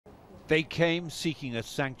They came seeking a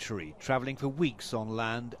sanctuary, travelling for weeks on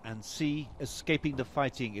land and sea, escaping the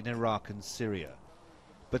fighting in Iraq and Syria.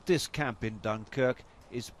 But this camp in Dunkirk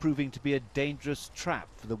is proving to be a dangerous trap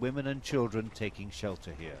for the women and children taking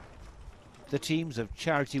shelter here. The teams of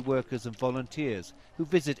charity workers and volunteers who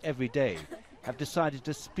visit every day have decided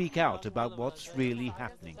to speak out about what's really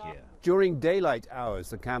happening here. During daylight hours,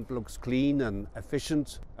 the camp looks clean and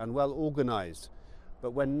efficient and well organised.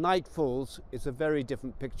 But when night falls, it's a very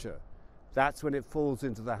different picture. That's when it falls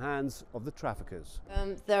into the hands of the traffickers.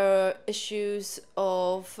 There are issues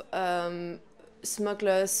of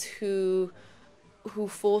smugglers who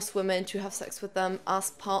force women to have sex with them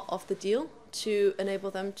as part of the deal to enable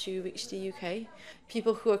them to reach the UK.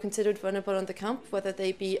 People who are considered vulnerable in the camp, whether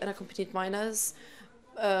they be unaccompanied minors,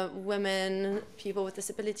 women, people with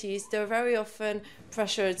disabilities, they're very often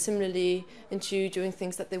pressured similarly into doing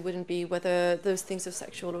things that they wouldn't be, whether those things are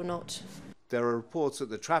sexual or not. There are reports that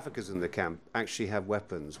the traffickers in the camp actually have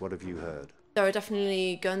weapons. What have you heard? There are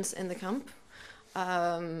definitely guns in the camp.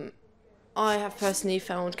 I have personally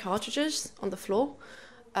found cartridges on the floor,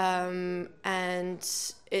 and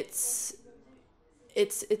it's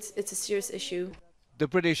a serious issue. The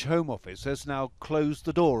British Home Office has now closed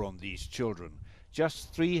the door on these children.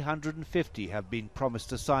 Just 350 have been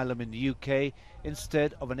promised asylum in the UK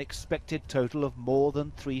instead of an expected total of more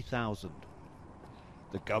than 3,000.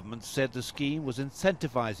 The government said the scheme was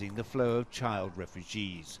incentivising the flow of child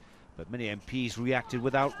refugees, but many MPs reacted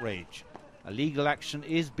with outrage. A legal action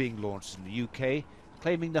is being launched in the UK,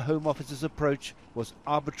 claiming the Home Office's approach was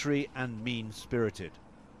arbitrary and mean-spirited.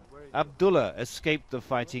 Abdullah escaped the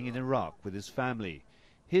fighting in Iraq with his family.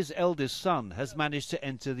 His eldest son has managed to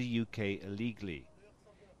enter the UK illegally.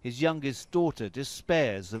 His youngest daughter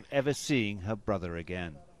despairs of ever seeing her brother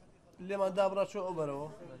again.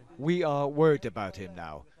 We are worried about him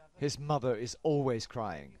now. His mother is always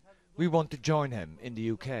crying. We want to join him in the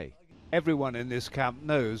UK. Everyone in this camp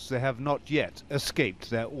knows they have not yet escaped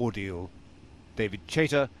their ordeal. David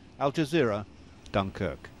Chater, Al Jazeera,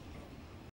 Dunkirk.